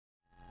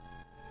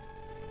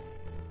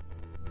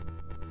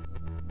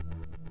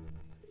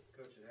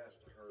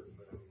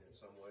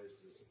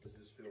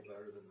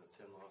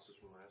losses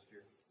from last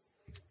year?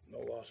 No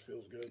loss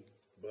feels good,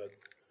 but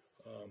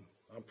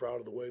I'm proud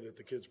of the way that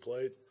the kids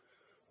played.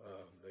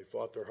 They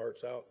fought their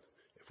hearts out.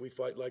 If we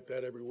fight like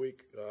that every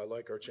week, I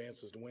like our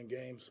chances to win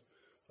games.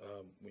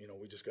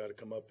 We just got to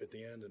come up at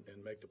the end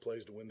and make the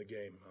plays to win the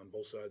game on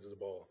both sides of the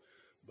ball.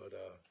 But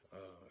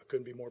I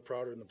couldn't be more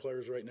prouder than the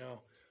players right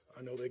now.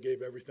 I know they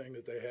gave everything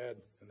that they had,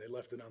 and they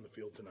left it on the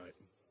field tonight.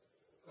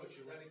 Coach,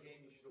 is that a game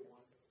you should have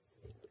won?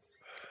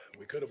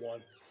 We could have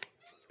won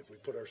if we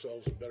put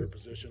ourselves in better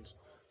positions,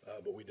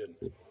 but we didn't.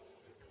 You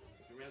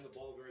ran the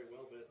ball very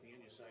well, but at the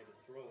end you decided to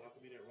throw. How come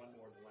you didn't run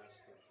more in the last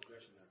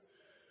possession there?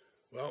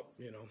 Well,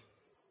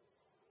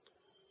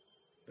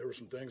 there were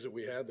some things that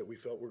we had that we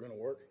felt were going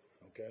to work.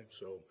 Okay,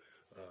 so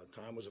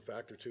time was a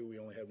factor too. We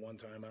only had one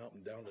timeout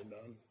and down to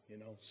none.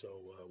 So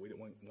we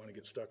didn't want to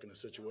get stuck in a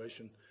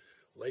situation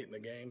late in the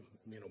game.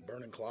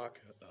 Burning clock.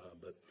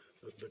 But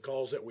the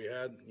calls that we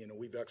had,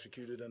 we've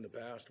executed in the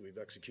past. We've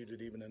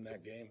executed even in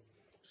that game.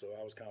 So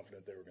I was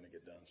confident they were going to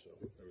get done. So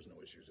there was no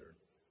issues there.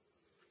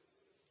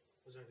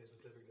 Was there anything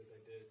specific that they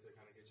did to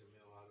kind of get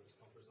Jamil out of his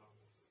comfort zone?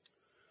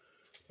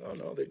 Oh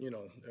no,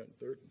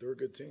 they're a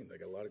good team. They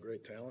got a lot of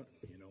great talent.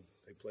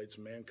 They played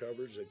some man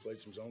coverage, they played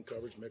some zone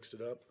coverage, mixed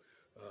it up.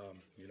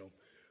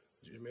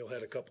 Jamil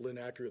had a couple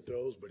inaccurate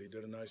throws, but he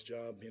did a nice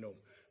job.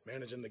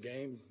 Managing the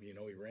game. He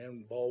ran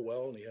the ball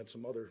well, and he had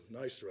some other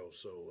nice throws.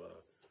 So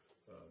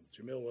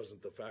Jamil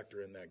wasn't the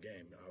factor in that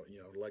game.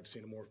 I'd like to see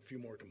a few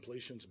more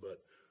completions, but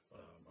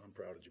I'm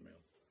proud of Jamil.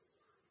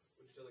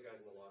 Would you tell the guys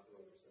in the locker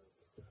room just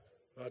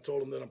now? I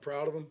told them that I'm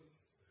proud of them,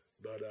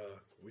 but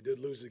we did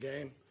lose the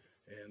game,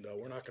 and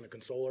we're not going to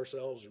console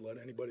ourselves or let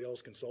anybody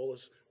else console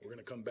us. We're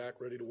going to come back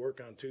ready to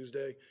work on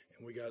Tuesday,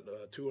 and we got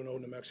a 2-0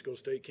 New Mexico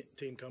State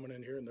team coming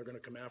in here, and they're going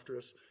to come after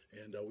us,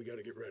 and we got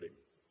to get ready.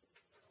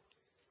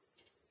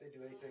 Did they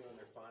do anything on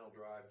their final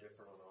drive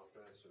different on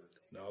offense? Or?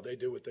 No, they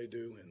do what they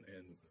do,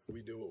 and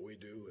we do what we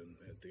do, and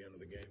at the end of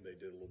the game, they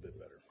did a little bit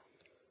better.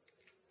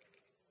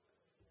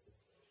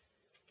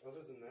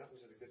 Other than that,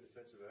 was it a good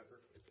defensive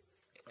effort?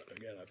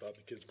 Again, I thought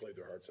the kids played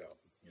their hearts out.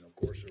 Of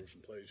course, there were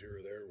some plays here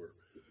or there where,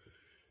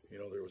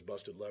 there was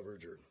busted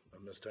leverage or a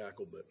missed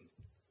tackle, but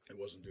it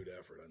wasn't due to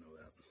effort. I know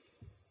that.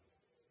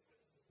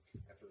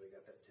 After they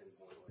got that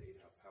 10-point lead,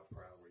 how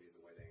proud were you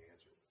the way they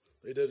answered?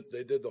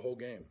 They did the whole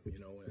game,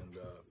 and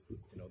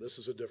this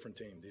is a different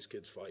team. These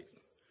kids fight,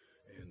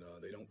 and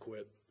they don't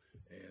quit,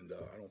 and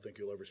I don't think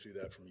you'll ever see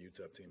that from a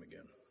UTEP team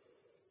again.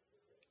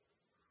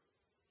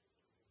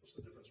 What's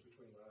the difference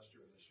between last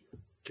year and this year?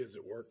 Kids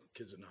that work,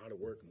 kids that know how to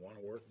work and want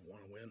to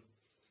win.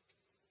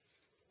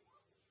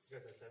 You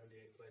guys had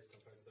 78 plays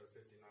compared to their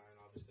 59.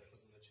 Obviously, that's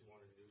something that you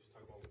wanted to do. Just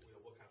talk about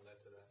what kind of led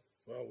to that.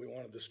 Well, we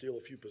wanted to steal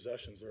a few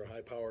possessions. They're a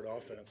high-powered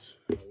offense.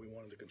 We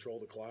wanted to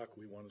control the clock.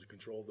 We wanted to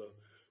control the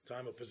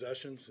time of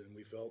possessions, and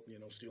we felt,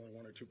 stealing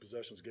 1 or 2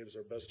 possessions gave us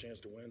our best chance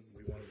to win.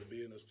 We wanted to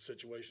be in a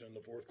situation in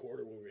the fourth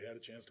quarter where we had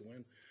a chance to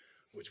win,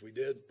 which we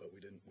did, but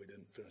we didn't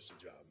finish the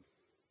job.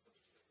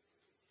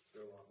 Is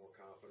there a lot more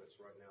confidence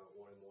right now at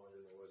 1-1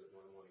 than there was at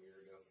 1-1 a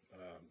year ago?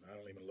 I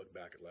don't even look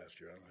back at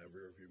last year. I don't have a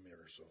rear view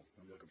mirror, so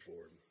I'm looking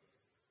forward.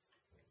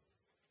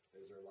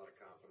 Is there a lot of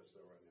confidence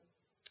though right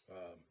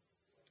now?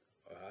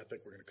 I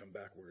think we're going to come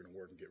back. We're going to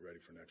work and get ready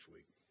for next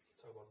week.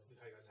 Talk about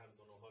how you guys handled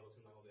the no huddle.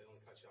 Seems like they only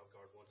caught you off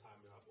guard one time.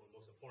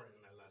 Most important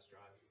in that last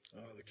drive.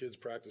 The kids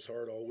practice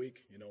hard all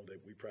week.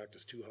 We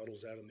practiced 2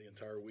 huddles at them the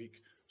entire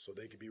week, so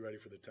they could be ready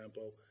for the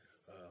tempo.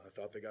 I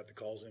thought they got the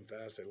calls in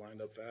fast. They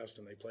lined up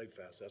fast, and they played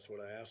fast. That's what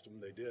I asked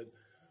them. They did.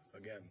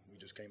 Again, we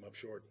just came up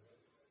short.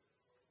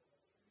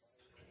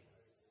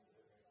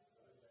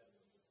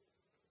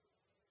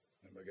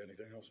 Anybody got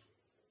anything else?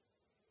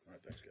 All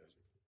right, thanks, guys.